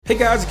Hey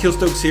guys, Akil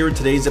Stokes here. In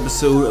today's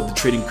episode of the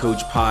Trading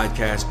Coach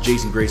Podcast,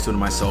 Jason Greystone and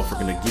myself are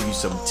going to give you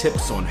some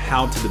tips on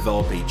how to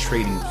develop a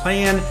trading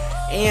plan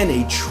and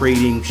a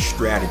trading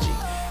strategy.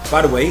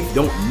 By the way, if you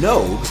don't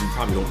know, because we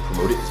probably don't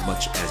promote it as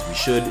much as we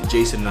should,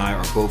 Jason and I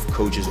are both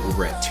coaches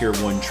over at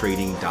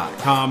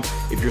tier1trading.com.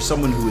 If you're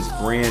someone who is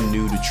brand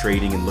new to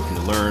trading and looking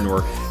to learn,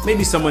 or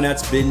maybe someone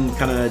that's been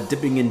kind of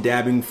dipping and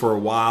dabbing for a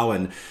while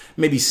and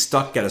maybe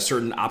stuck at a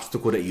certain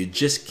obstacle that you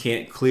just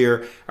can't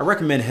clear, I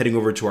recommend heading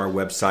over to our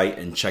website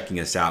and checking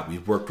us out.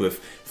 We've worked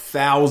with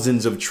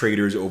thousands of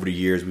traders over the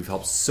years. We've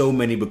helped so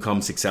many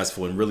become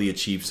successful and really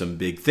achieve some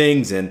big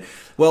things. And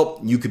well,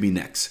 you could be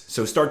next.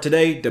 So start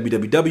today,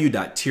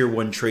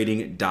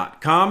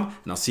 www.tier1trading.com,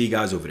 and I'll see you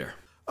guys over there.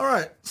 All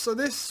right. So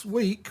this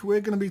week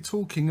we're going to be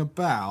talking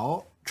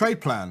about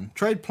trade plan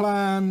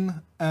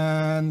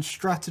and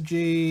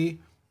strategy.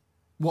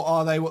 What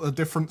are they? What the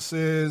difference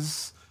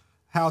is?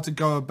 How to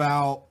go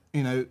about,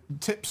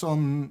 tips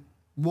on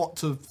what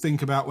to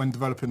think about when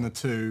developing the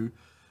two.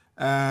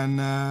 And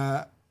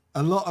a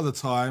lot of the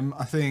time,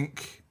 I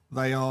think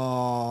they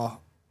are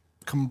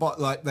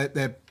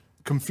they're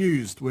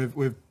confused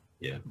with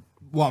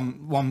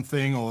one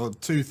thing or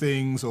two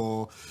things,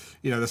 or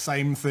the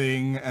same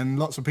thing. And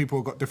lots of people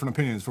have got different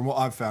opinions, from what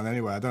I've found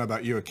anyway. I don't know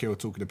about you, Akil,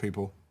 talking to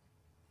people.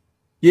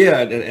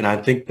 Yeah, and I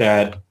think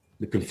that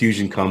the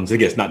confusion comes,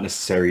 again, it's not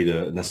necessarily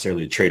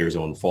the trader's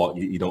own fault.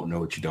 You don't know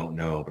what you don't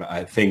know. But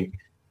I think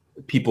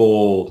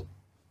when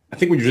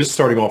you're just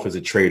starting off as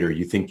a trader,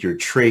 you think your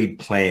trade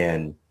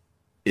plan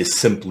is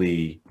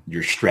simply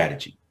your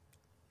strategy.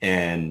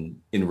 And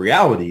in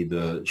reality,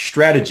 the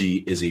strategy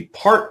is a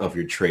part of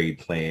your trade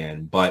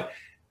plan, but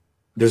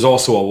there's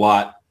also a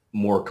lot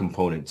more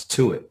components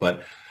to it.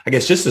 But I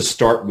guess just to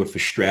start with the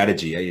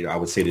strategy, I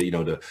would say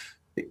that,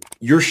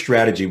 your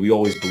strategy, we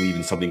always believe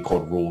in something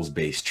called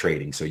rules-based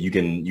trading. So you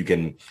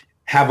can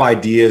have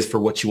ideas for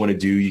what you want to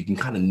do. You can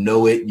kind of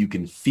know it, you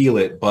can feel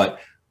it, but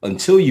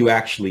until you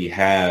actually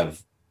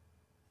have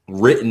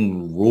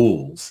written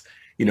rules,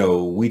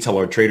 we tell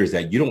our traders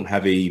that you don't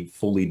have a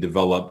fully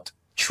developed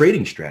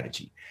trading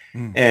strategy.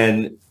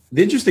 And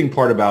the interesting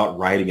part about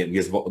writing it,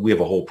 because we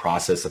have a whole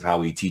process of how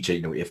we teach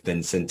it,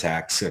 if-then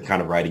syntax,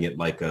 kind of writing it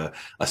like a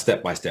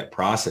step-by-step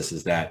process,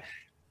 is that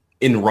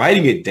in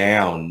writing it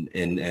down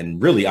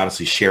and really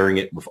honestly sharing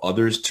it with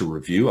others to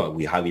review,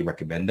 we highly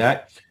recommend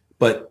that.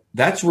 But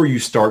that's where you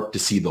start to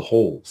see the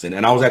holes.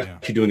 And I was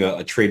actually doing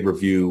a trade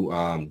review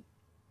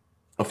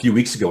a few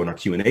weeks ago in our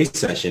Q&A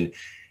session.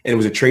 And it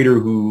was a trader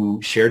who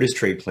shared his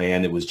trade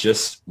plan. It was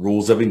just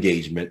rules of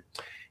engagement.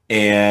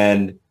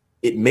 And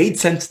it made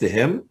sense to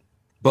him.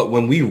 But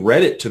when we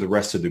read it to the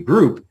rest of the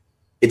group,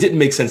 it didn't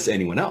make sense to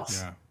anyone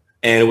else. Yeah.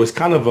 And it was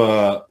kind of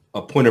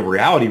a point of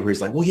reality where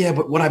he's like, well, yeah,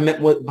 but what I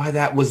meant by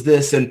that was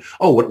this. And,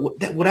 what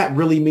that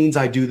really means,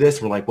 I do this.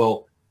 And we're like,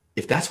 well,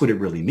 if that's what it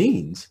really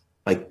means,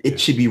 it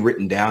should be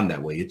written down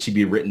that way. It should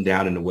be written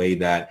down in a way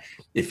that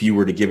if you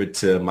were to give it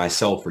to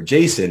myself or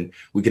Jason,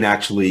 we can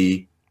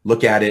actually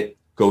look at it,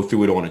 go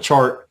through it on a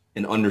chart,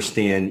 and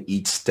understand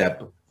each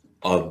step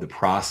of the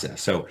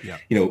process. So,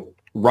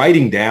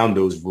 writing down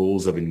those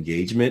rules of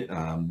engagement,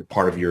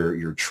 part of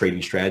your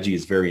trading strategy,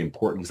 is very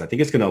important, because I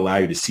think it's going to allow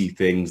you to see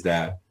things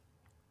that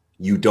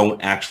you don't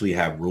actually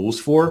have rules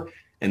for.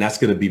 And that's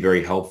going to be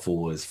very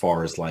helpful as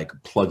far as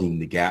plugging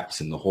the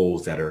gaps and the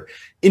holes that are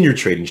in your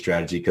trading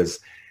strategy. Because,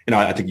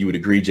 I think you would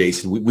agree,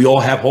 Jason, we all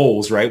have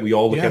holes, right? We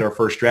all look at our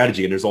first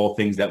strategy, and there's all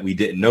things that we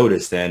didn't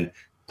notice. And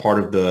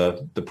part of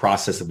the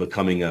process of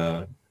becoming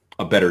a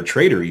better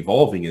trader,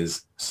 evolving,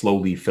 is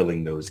slowly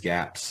filling those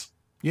gaps.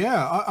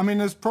 Yeah, I mean,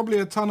 there's probably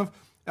a ton of,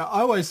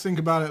 I always think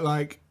about it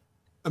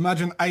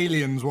imagine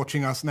aliens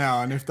watching us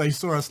now, and if they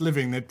saw us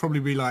living, there'd probably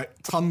be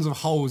tons of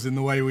holes in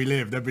the way we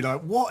live. They'd be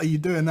like, what are you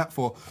doing that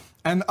for?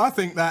 And I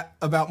think that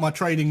about my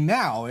trading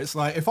now. It's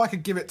if I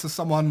could give it to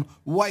someone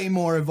way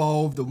more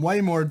evolved and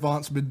way more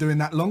advanced, been doing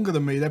that longer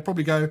than me, they'd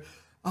probably go,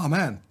 oh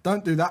man,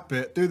 don't do that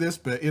bit, do this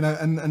bit,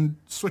 and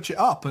switch it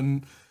up.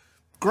 And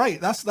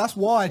great, that's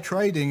why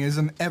trading is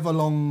an ever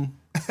long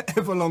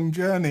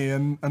journey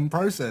and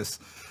process.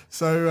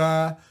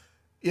 So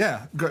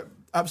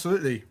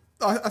absolutely.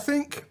 I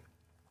think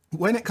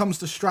when it comes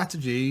to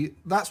strategy,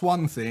 that's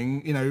one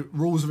thing,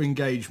 rules of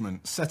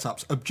engagement,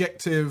 setups,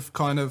 objective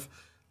kind of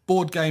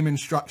board game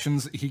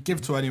instructions that you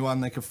give to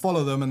anyone. They can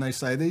follow them, and they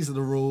say, these are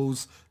the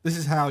rules. This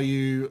is how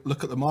you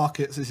look at the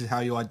markets. This is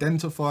how you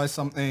identify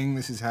something.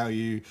 This is how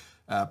you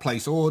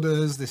place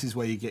orders. This is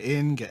where you get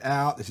in, get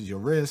out. This is your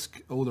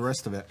risk, all the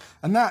rest of it.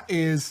 And that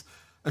is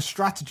a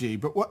strategy.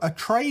 But what a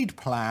trade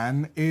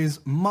plan is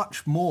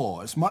much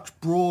more. It's much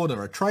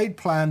broader. A trade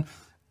plan,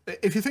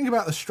 if you think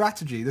about the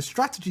strategy is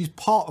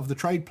part of the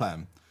trade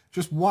plan,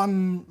 just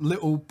one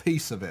little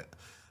piece of it.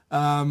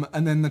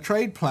 And then the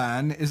trade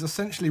plan is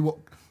essentially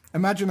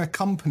imagine a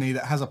company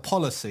that has a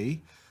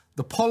policy.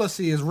 The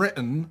policy is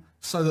written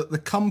so that the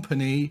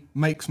company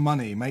makes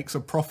money, makes a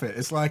profit.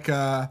 It's like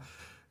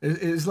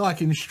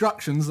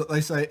instructions that they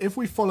say, if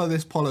we follow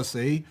this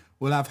policy,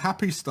 we'll have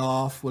happy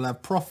staff, we'll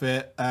have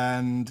profit,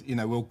 and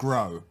we'll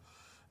grow.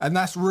 And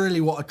that's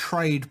really what a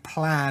trade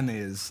plan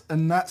is.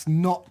 And that's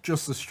not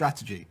just a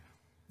strategy.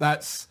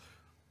 That's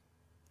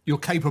your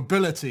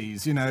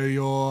capabilities, you know,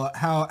 your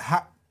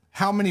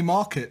how many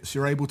markets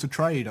you're able to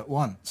trade at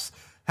once,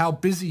 how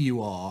busy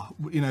you are,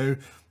 you know,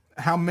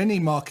 how many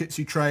markets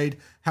you trade,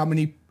 how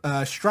many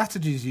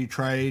strategies you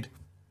trade,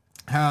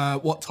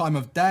 what time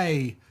of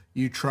day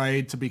you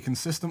trade to be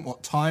consistent,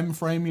 what time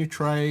frame you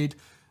trade,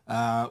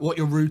 what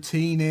your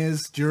routine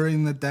is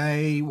during the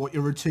day, what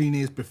your routine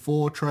is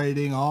before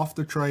trading,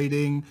 after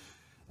trading,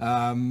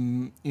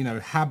 you know,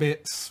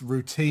 habits,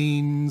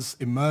 routines,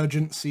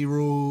 emergency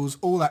rules,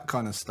 all that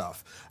kind of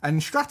stuff,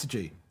 and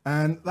strategy.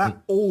 And that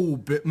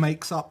all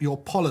makes up your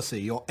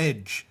policy, your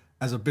edge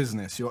as a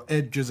business, your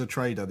edge as a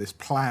trader, this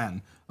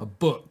plan, a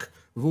book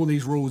with all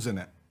these rules in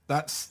it.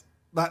 That's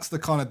the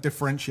kind of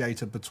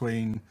differentiator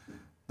between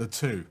the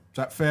two. Is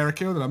that fair,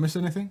 Akil? Did I miss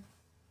anything?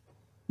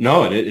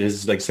 No, it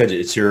is, like I said,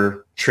 it's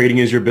your trading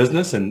is your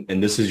business, and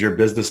this is your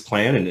business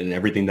plan, and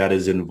everything that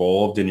is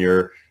involved in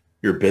your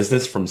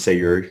business, from say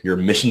your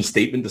mission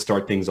statement to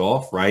start things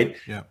off, right?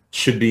 Yeah.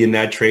 Should be in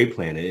that trade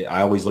plan.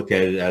 I always look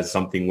at it as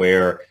something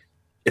where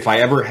if I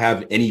ever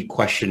have any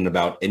question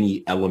about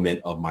any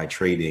element of my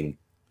trading,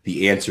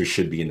 the answer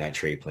should be in that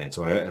trade plan.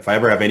 So if I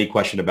ever have any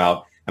question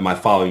about, am I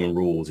following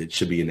rules, it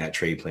should be in that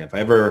trade plan. If I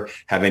ever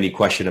have any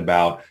question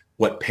about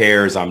what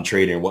pairs I'm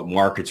trading, or what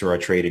markets are I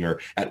trading,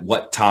 or at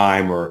what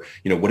time, or,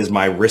 you know, what is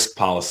my risk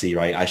policy,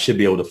 right? I should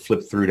be able to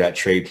flip through that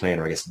trade plan,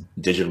 or I guess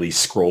digitally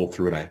scroll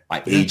through it.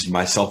 I aged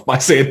myself by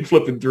saying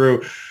flipping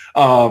through.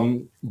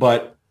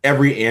 But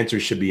every answer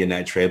should be in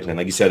that trade plan.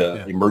 Like you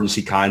said,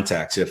 emergency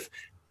contacts. If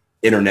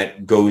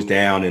internet goes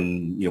down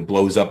and, you know,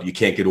 blows up, you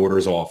can't get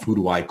orders off, who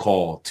do I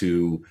call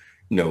to,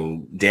 you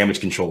know,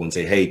 damage control and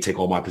say, hey, take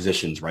all my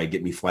positions, right?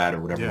 Get me flat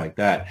or whatever like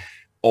that.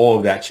 All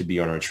of that should be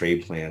on our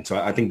trade plan. So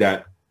I think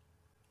that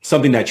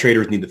something that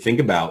traders need to think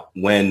about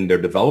when they're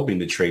developing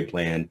the trade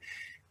plan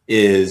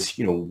is,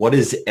 you know, what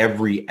is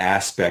every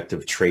aspect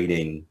of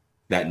trading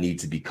that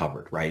needs to be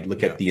covered, right?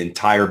 Look at the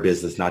entire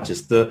business, not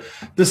just the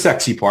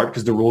sexy part,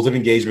 because the rules of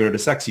engagement are the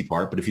sexy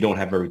part. But if you don't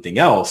have everything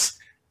else,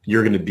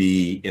 you're going to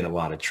be in a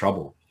lot of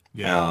trouble.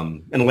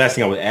 And the last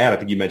thing I would add, I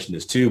think you mentioned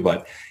this too,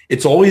 but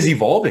it's always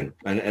evolving.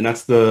 And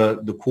that's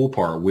the cool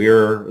part,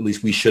 where at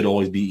least we should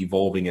always be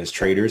evolving as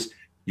traders.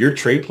 Your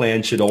trade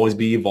plan should always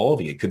be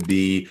evolving. It could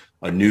be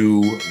a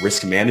new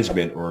risk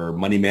management or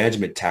money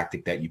management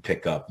tactic that you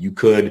pick up. You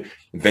could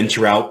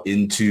venture out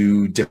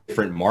into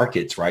different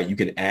markets, right? You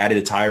can add an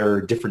entire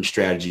different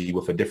strategy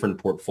with a different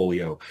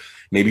portfolio.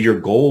 Maybe your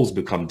goals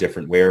become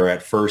different, where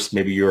at first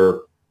maybe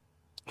you're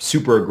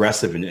super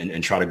aggressive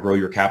and try to grow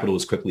your capital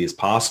as quickly as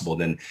possible.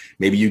 Then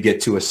maybe you get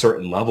to a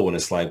certain level and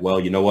it's like, well,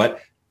 you know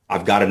what?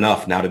 I've got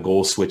enough. Now the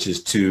goal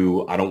switches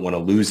to, I don't want to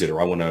lose it,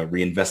 or I want to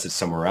reinvest it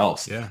somewhere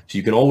else. So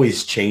you can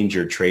always change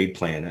your trade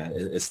plan.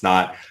 It's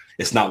not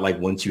like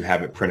once you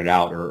have it printed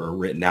out or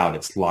written out,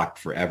 it's locked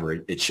forever.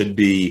 It should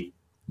be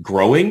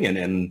growing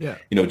and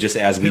you know, just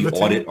as we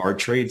audit our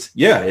trades,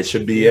 it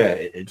should be,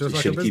 it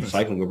should keep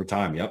cycling over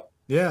time.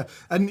 Yeah.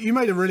 And you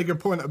made a really good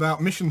point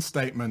about mission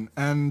statement,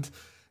 and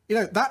you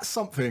know, that's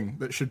something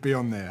that should be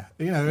on there.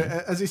 You know,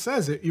 as he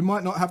says, you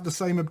might not have the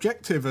same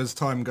objective as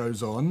time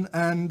goes on,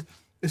 and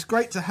it's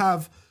great to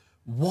have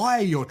why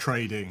you're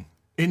trading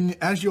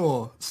as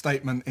your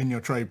statement in your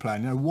trade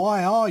plan. You know,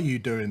 why are you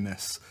doing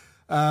this?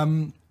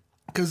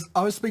 Because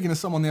I was speaking to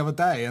someone the other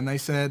day and they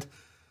said,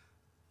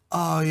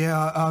 oh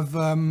yeah,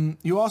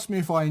 you asked me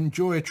if I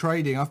enjoy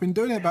trading. I've been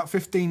doing it about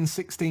 15,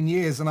 16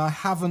 years and I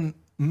haven't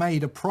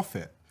made a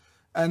profit.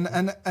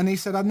 And he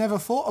said, I never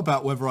thought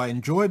about whether I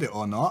enjoyed it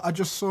or not. I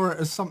just saw it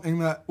as something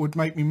that would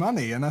make me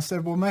money. And I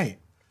said, well, mate,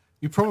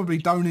 you probably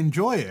don't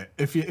enjoy it.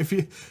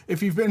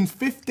 If you've been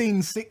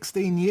 15,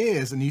 16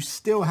 years and you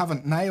still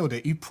haven't nailed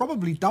it, you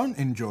probably don't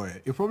enjoy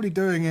it. You're probably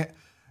doing it,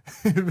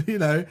 you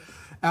know,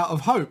 out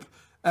of hope.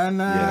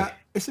 And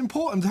it's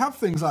important to have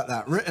things like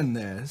that written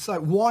there. So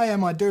why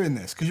am I doing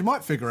this? Because you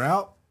might figure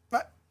out,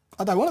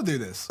 I don't want to do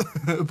this,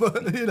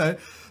 but you know,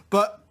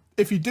 but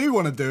if you do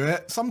want to do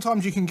it,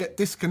 sometimes you can get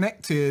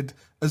disconnected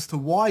as to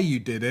why you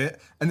did it,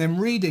 and then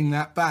reading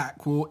that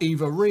back will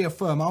either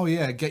reaffirm,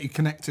 get you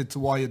connected to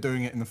why you're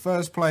doing it in the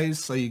first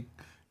place, so you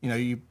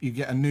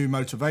get a new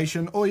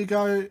motivation, or you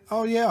go,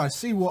 oh yeah, I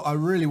see what I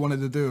really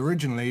wanted to do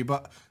originally,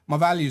 but my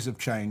values have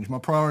changed, my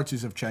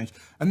priorities have changed.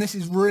 And this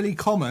is really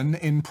common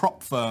in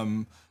prop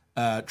firm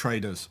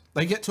traders.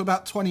 They get to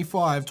about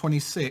 25,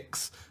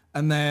 26,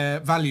 and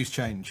their values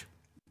change.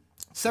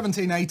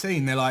 17,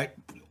 18, they're like,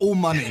 all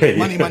money,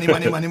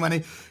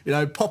 money, you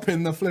know,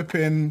 popping the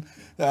flipping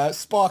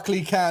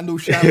sparkly candle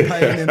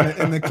champagne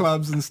in the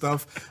clubs and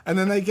stuff. And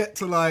then they get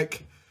to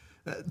like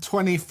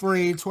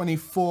 23,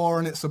 24,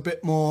 and it's a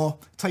bit more,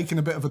 taking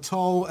a bit of a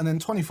toll. And then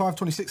 25,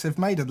 26, they've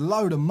made a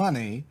load of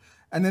money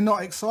and they're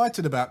not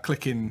excited about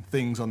clicking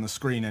things on the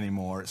screen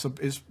anymore.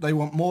 They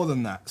want more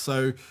than that.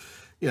 So,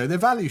 you know, their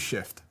values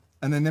shift,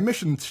 and then their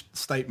mission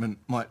statement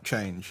might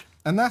change.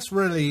 And that's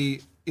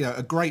really, you know,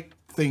 a great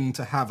thing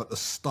to have at the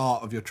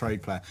start of your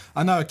trade plan?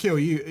 I know, Akil,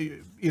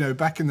 you know,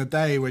 back in the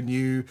day when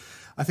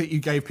I think you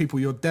gave people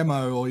your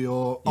demo or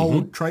your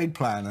old trade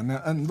plan,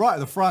 and right at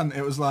the front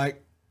it was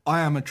like,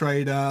 I am a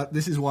trader,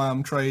 this is why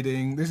I'm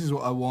trading, this is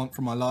what I want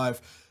from my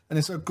life. And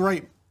it's a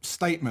great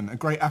statement, a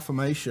great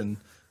affirmation.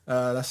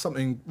 That's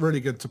something really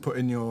good to put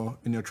in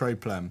your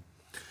trade plan.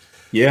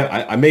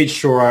 Yeah, I made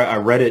sure I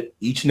read it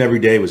each and every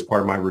day. Was part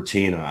of my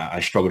routine.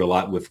 I struggled a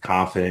lot with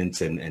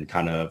confidence and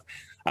kind of,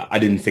 I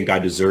didn't think I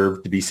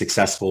deserved to be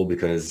successful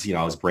because, you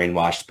know, I was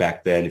brainwashed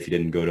back then. If you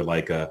didn't go to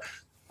like a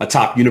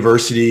top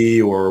university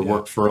or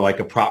work for like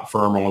a prop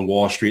firm on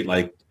Wall Street,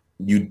 like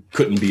you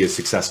couldn't be a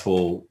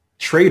successful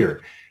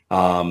trader.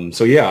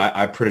 So yeah,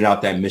 I printed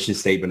out that mission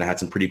statement. I had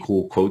some pretty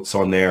cool quotes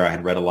on there. I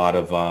had read a lot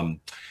of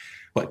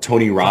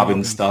Tony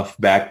Robbins stuff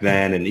back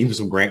then, and even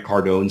some Grant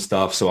Cardone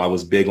stuff. So I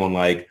was big on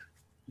like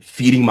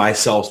feeding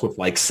myself with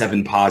like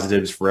 7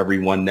 positives for every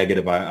 1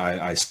 negative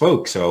I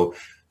spoke. So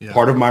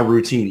part of my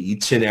routine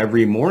each and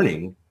every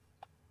morning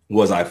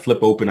was I flip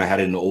open, I had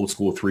it in an old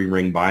school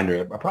 3-ring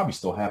binder. I probably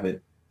still have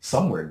it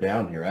somewhere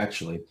down here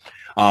actually.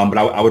 But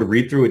I would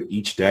read through it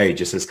each day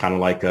just as kind of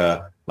like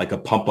a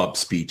pump up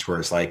speech where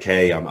it's like,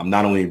 hey, I'm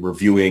not only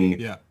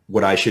reviewing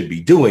what I should be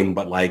doing,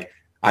 but like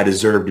I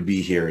deserve to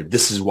be here.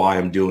 This is why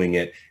I'm doing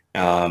it.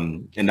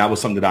 And that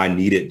was something that I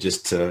needed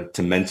just to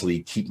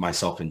mentally keep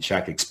myself in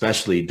check,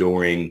 especially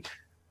during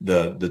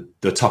the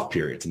tough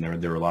periods. And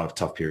there were a lot of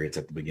tough periods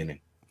at the beginning.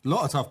 A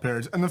lot of tough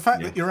periods. And the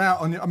fact that you're out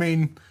on, I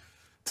mean,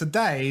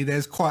 today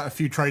there's quite a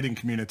few trading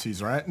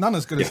communities, right? None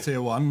as good as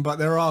Tier 1, but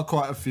there are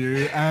quite a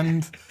few.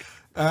 And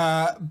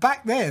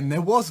back then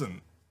there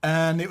wasn't.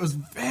 And it was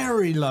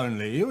very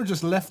lonely. You were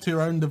just left to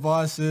your own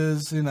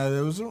devices. You know,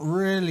 there wasn't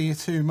really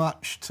too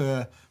much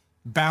to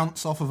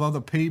bounce off of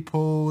other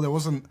people. There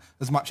wasn't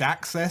as much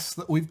access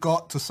that we've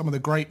got to some of the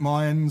great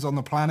minds on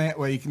the planet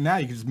where you can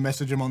just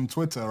message them on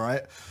Twitter,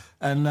 right?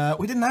 And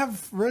we didn't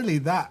have really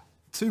that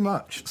too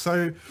much.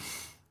 So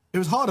it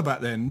was harder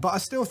back then, but I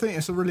still think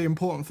it's a really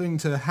important thing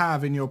to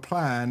have in your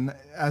plan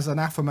as an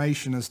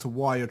affirmation as to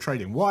why you're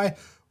trading.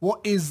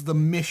 What is the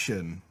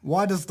mission?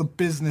 Why does the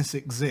business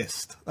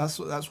exist? That's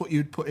what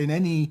you'd put in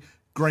any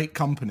great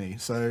company.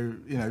 So,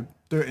 you know,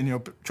 do it in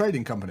your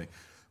trading company.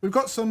 We've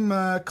got some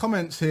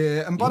comments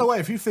here. And by the way,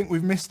 if you think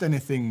we've missed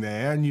anything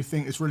there and you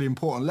think it's really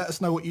important, let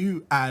us know what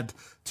you add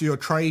to your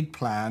trade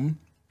plan,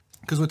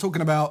 because we're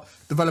talking about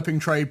developing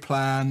trade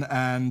plan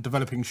and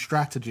developing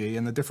strategy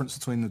and the difference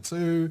between the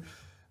two.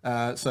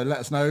 So let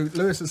us know.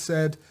 Lewis has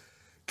said,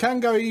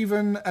 can go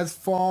even as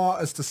far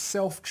as to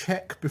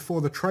self-check before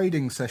the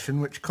trading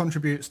session, which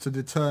contributes to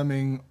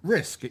determining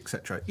risk,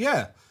 etc.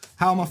 Yeah.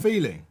 How am I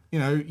feeling? You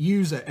know,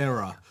 user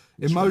error,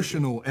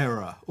 emotional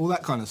error, all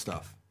that kind of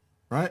stuff,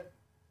 right?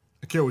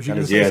 Akil, would you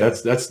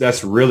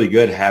that's really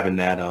good having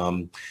that.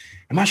 I'm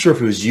not sure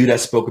if it was you that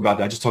spoke about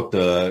that. I just talked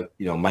to,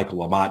 you know, Michael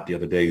Lamont the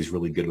other day, who's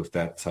really good with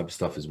that type of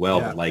stuff as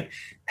well. But like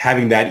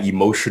having that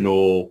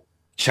emotional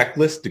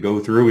checklist to go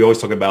through, we always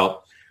talk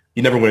about,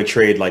 you never want to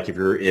trade like if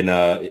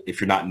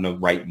you're not in the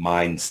right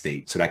mind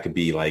state. So that could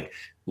be like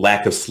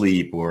lack of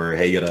sleep, or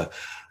hey, you got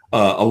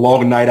a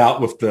long night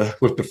out with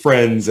the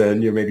friends,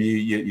 and maybe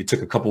you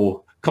took a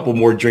couple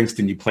more drinks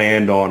than you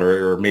planned on,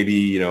 or maybe,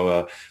 you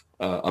know,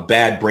 a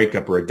bad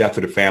breakup or a death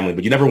of the family.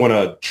 But you never want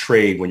to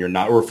trade when you're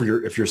not, or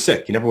if you're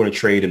sick, you never want to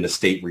trade in a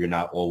state where you're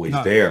not always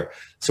there.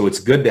 So it's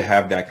good to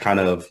have that kind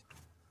of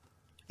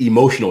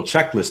emotional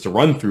checklist to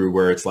run through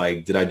where it's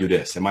like, did I do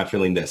this? Am I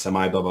feeling this? Am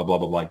I blah, blah, blah,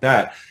 blah, like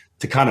that,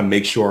 to kind of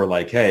make sure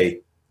like,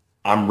 hey,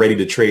 I'm ready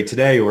to trade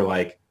today, or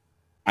like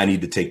I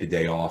need to take the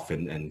day off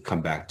and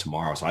come back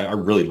tomorrow. So I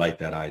really like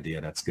that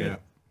idea. That's good.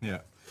 Yeah.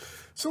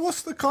 So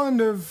what's the kind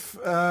of,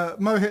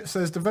 Mohit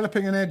says,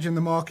 developing an edge in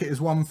the market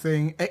is one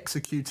thing,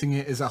 executing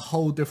it is a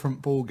whole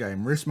different ball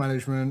game. Risk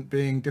management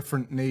being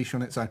different niche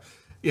on its own.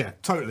 Yeah,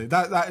 totally.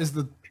 That is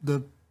the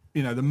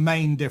you know, the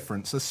main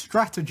difference. A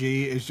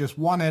strategy is just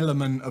one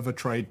element of a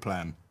trade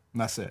plan.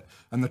 And that's it.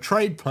 And the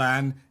trade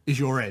plan is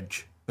your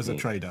edge as a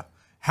trader.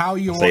 How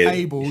you're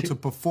able to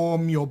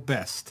perform your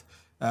best.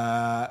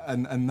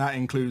 And that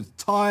includes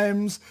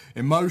times,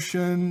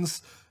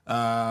 emotions,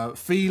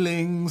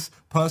 feelings,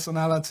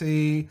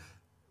 personality,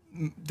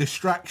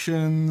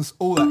 distractions,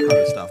 all that kind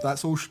of stuff.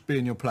 That's all should be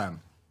in your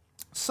plan.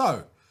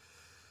 So,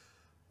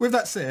 with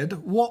that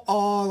said, what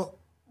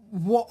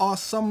are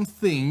some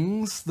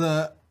things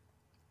that,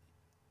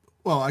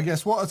 well, I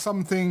guess what are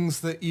some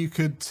things that you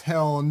could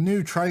tell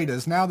new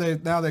traders now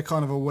they're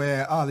kind of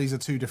aware, these are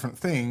two different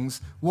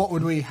things. What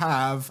would we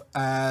have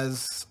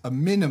as a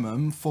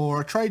minimum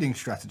for a trading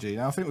strategy?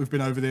 Now, I think we've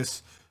been over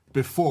this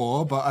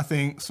before, but I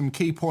think some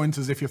key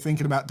pointers if you're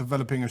thinking about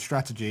developing a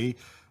strategy,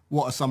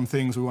 what are some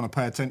things we want to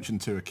pay attention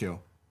to,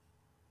 Akil?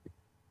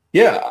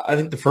 Yeah, I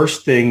think the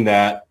first thing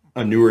that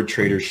a newer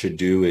trader should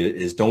do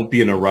is don't be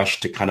in a rush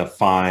to kind of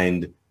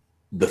find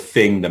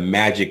the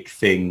magic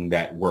thing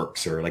that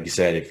works. Or like you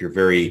said, if you're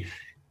very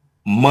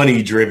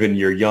money driven,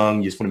 you're young,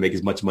 you just want to make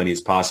as much money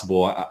as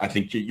possible. I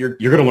think you're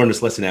going to learn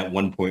this lesson at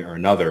one point or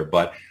another,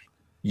 but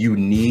you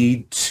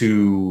need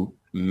to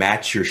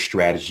match your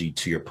strategy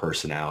to your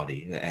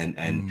personality.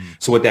 And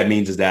so what that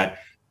means is that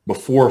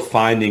before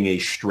finding a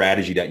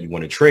strategy that you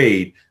want to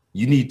trade,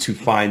 you need to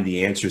find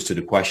the answers to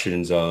the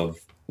questions of,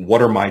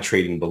 what are my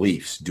trading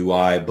beliefs? Do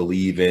I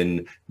believe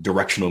in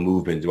directional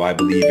movement? Do I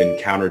believe in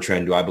counter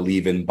trend? Do I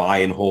believe in buy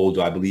and hold?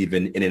 Do I believe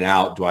in and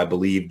out? Do I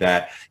believe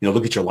that,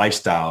 look at your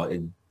lifestyle,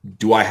 and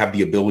do I have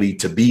the ability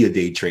to be a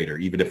day trader,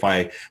 even if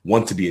I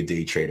want to be a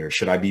day trader?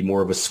 Should I be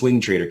more of a swing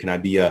trader? Can I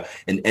be an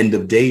end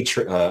of day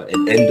trader?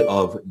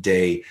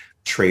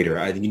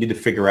 I think you need to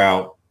figure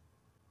out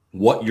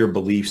what your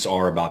beliefs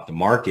are about the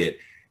market,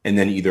 and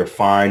then either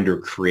find or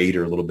create,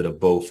 or a little bit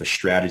of both, a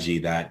strategy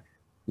that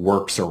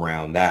works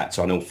around that.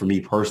 So I know for me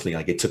personally,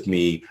 like, it took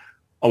me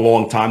a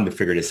long time to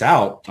figure this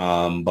out.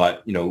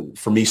 But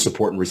for me,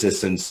 support and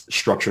resistance,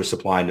 structure,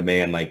 supply and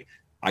demand, like,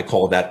 I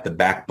call that the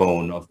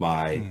backbone of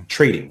my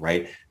trading,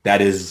 right?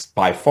 That is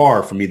by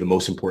far for me the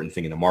most important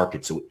thing in the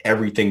market. So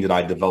everything that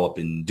I develop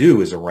and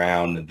do is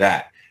around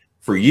that.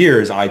 For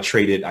years, I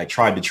tried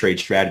to trade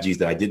strategies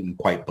that I didn't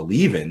quite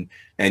believe in.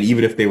 And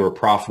even if they were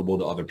profitable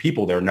to other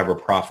people, they were never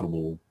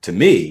profitable to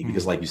me,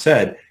 because like you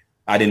said,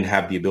 I didn't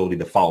have the ability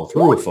to follow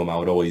through with them. I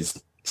would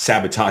always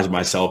sabotage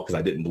myself because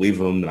I didn't believe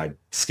them, and I'd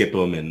skip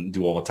them and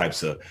do all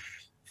types of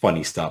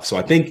funny stuff. So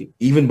I think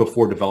even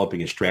before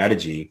developing a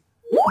strategy,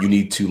 you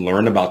need to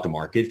learn about the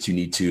markets. You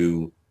need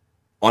to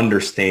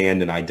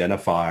understand and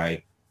identify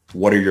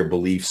what are your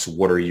beliefs,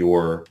 what are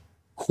your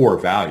core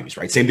values,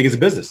 right? Same thing as a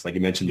business, like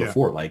you mentioned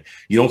before. Like,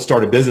 you don't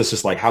start a business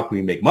just like, how can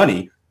we make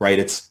money, right?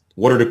 It's,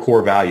 what are the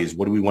core values?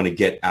 What do we want to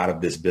get out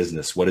of this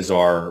business? What is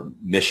our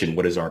mission?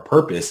 What is our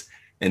purpose?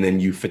 And then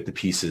you fit the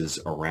pieces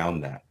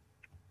around that.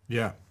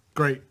 Yeah,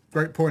 great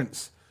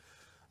points.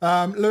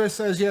 Lewis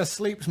says, yes,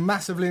 sleep's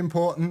massively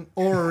important.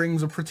 Aura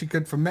rings are pretty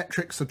good for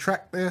metrics to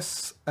track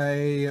this.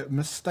 A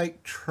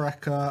mistake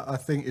tracker, I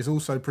think, is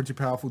also a pretty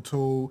powerful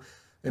tool.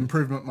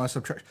 Improvement by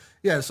subtraction.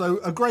 Yeah, so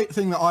a great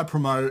thing that I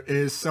promote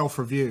is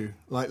self-review.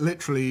 Like,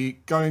 literally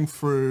going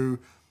through.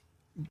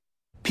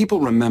 People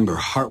remember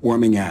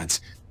heartwarming ads,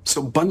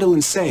 so bundle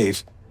and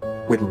save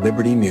with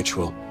Liberty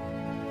Mutual.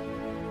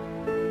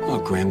 Oh,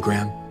 Graham,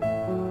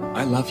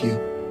 I love you.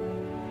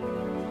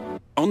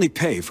 Only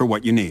pay for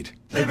what you need.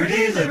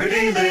 Liberty,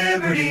 liberty,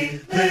 liberty,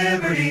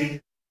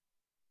 liberty.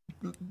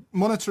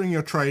 Monitoring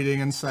your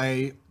trading and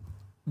say,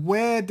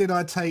 where did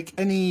I take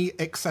any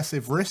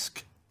excessive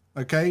risk?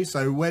 Okay,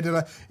 so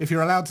if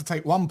you're allowed to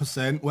take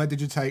 1%, where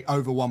did you take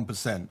over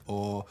 1%?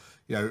 Or,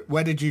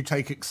 where did you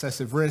take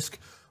excessive risk?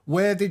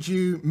 Where did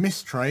you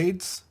miss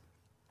trades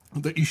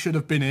that you should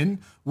have been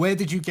in? Where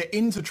did you get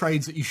into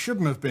trades that you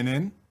shouldn't have been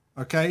in?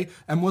 Okay,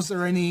 and was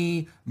there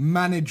any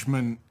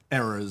management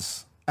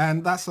errors?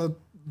 And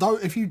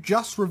if you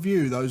just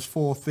review those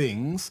 4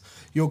 things,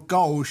 your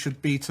goal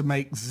should be to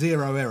make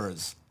 0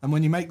 errors. And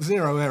when you make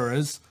 0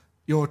 errors,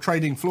 you're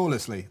trading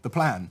flawlessly, the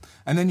plan.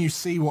 And then you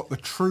see what the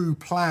true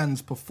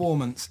plan's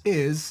performance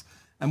is,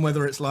 and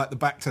whether it's like the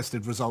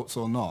back-tested results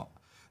or not.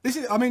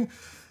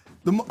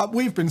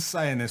 We've been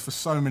saying this for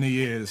so many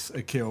years,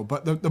 Akil,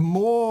 but the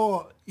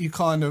more you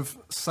kind of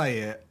say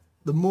it,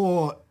 the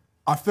more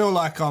I feel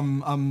like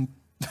I'm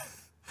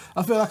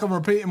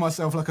repeating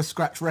myself like a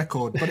scratch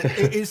record, but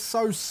it is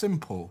so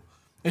simple.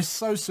 It's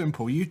so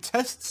simple. You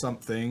test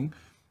something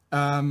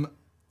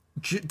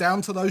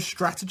down to those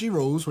strategy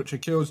rules, which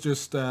Akil's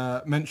just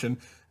mentioned,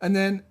 and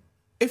then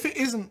if it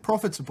isn't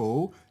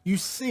profitable, you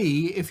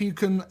see if you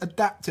can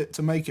adapt it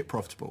to make it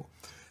profitable.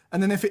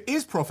 And then if it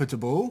is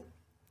profitable,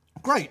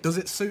 great. Does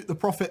it suit the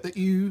profit that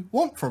you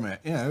want from it?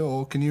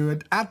 Or can you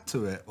add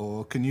to it,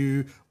 or can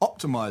you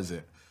optimize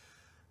it?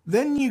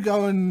 Then you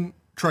go and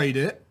trade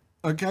it,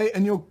 okay?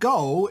 And your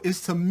goal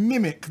is to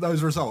mimic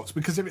those results,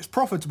 because if it's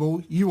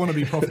profitable, you want to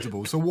be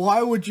profitable. So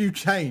why would you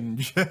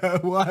change?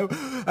 Why?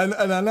 And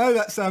I know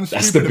that sounds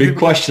stupid. That's the big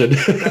question.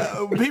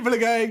 People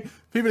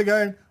are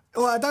going,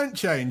 well, I don't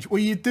change. Well,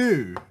 you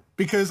do,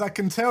 because I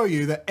can tell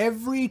you that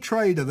every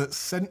trader that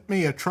sent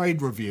me a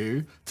trade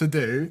review to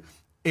do,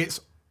 it's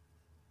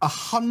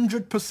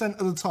 100%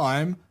 of the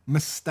time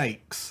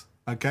mistakes,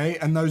 okay?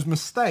 And those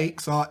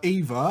mistakes are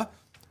either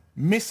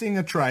missing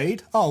a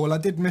trade. Oh, well, I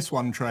did miss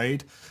one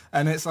trade.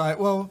 And it's like,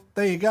 well,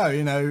 there you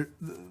go.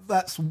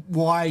 That's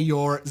why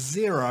you're at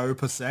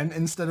 0%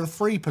 instead of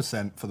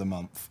 3% for the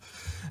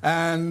month.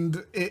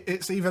 And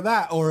it's either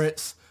that, or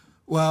it's,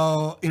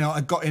 well, I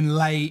got in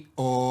late,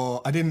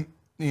 or I didn't,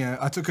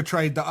 I took a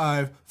trade that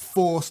I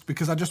forced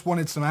because I just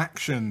wanted some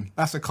action.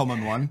 That's a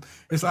common one.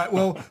 It's like,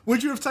 well,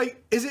 would you have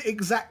is it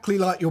exactly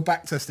like your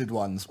back-tested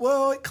ones?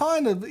 Well, it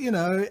kind of,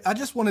 I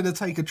just wanted to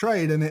take a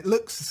trade and it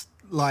looks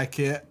like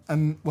it,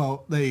 and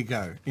well, there you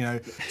go.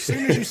 As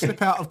soon as you slip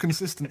out of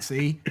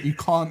consistency, you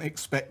can't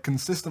expect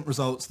consistent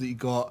results that you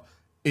got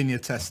in your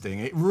testing.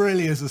 It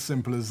really is as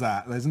simple as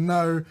that. There's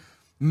no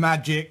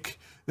magic,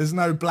 there's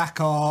no black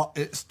art.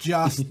 It's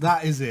just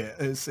that is it.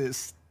 It's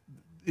it's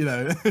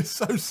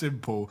so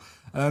simple.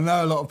 And I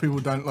know a lot of people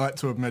don't like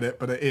to admit it,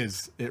 but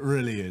it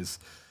really is.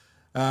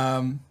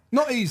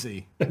 Not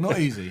easy.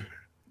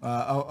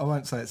 I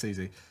won't say it's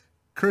easy.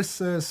 Chris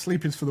says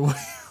sleep is for the weak.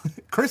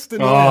 Chris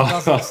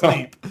doesn't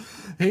sleep.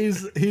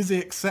 He's the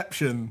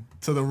exception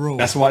to the rule.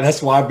 That's why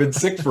I've been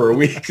sick for a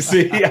week.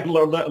 See, I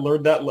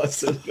learned that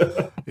lesson.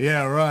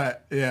 Yeah, right.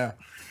 Yeah.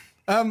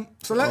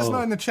 So let us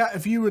know in the chat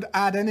if you would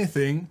add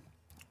anything,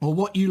 or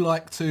how you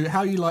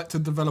like to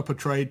develop a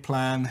trade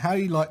plan, how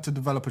you like to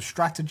develop a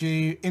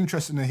strategy.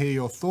 Interested to hear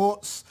your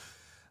thoughts.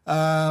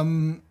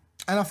 And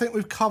I think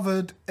we've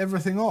covered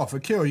everything off.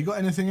 Akira, you got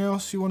anything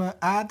else you want to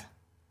add?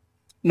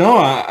 No,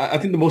 I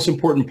think the most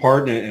important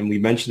part, and we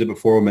mentioned it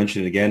before, we'll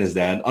mention it again, is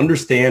that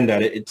understand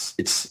that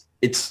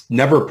it's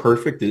never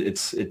perfect.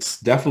 It's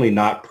definitely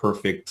not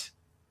perfect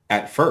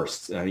at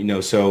first.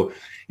 So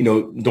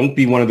don't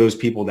be one of those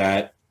people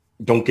that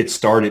don't get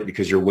started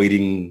because you're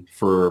waiting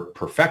for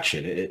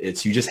perfection.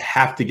 You just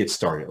have to get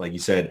started. Like you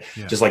said,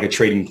 just like a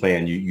trading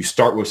plan, you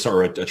start with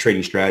a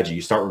trading strategy.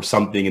 You start with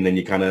something and then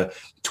you kind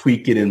of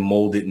tweak it and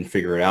mold it and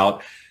figure it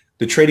out.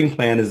 The trading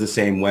plan is the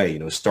same way.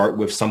 Start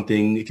with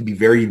something. It can be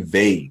very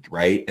vague,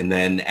 right? And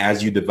then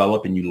as you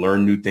develop and you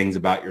learn new things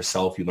about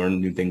yourself, you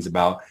learn new things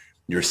about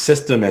your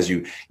system. As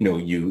you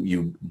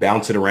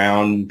bounce it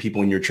around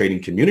people in your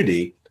trading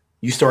community,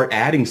 you start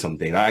adding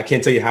something. I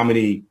can't tell you how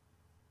many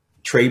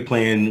trade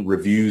plan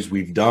reviews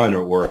we've done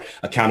or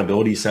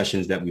accountability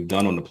sessions that we've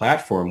done on the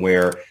platform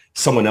where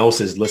someone else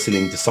is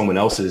listening to someone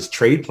else's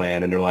trade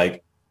plan and they're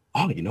like,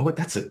 oh, you know what?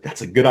 That's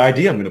a good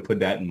idea. I'm going to put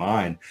that in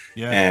mind.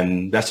 Yeah.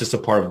 And that's just a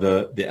part of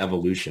the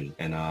evolution.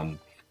 And,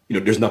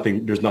 there's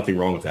nothing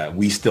wrong with that.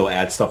 We still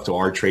add stuff to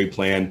our trade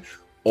plan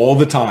all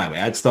the time.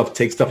 Add stuff,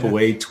 take stuff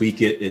away,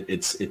 tweak it.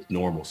 It's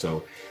normal.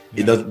 So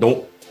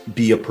don't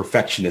be a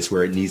perfectionist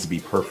where it needs to be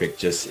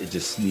perfect. It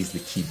just needs to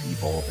keep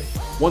evolving.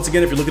 Once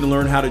again, if you're looking to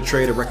learn how to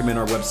trade, I recommend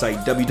our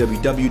website,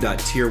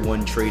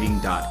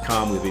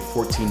 www.tier1trading.com. We have a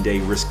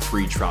 14-day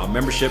risk-free trial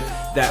membership.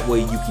 That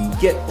way you can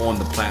get on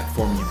the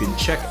platform. You can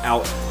check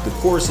out the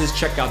courses,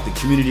 check out the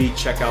community,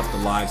 check out the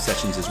live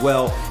sessions as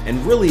well,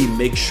 and really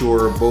make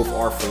sure both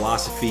our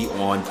philosophy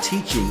on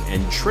teaching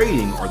and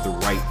trading are the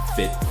right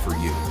fit for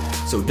you.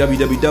 So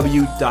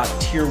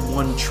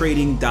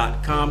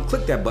www.tier1trading.com.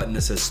 Click that button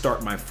that says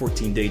start my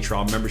 14-day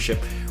trial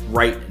membership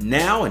right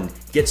now and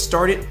get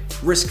started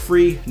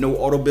risk-free, no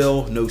auto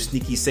bill, no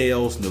sneaky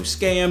sales, no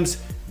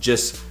scams,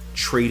 just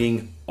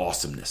trading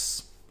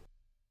awesomeness.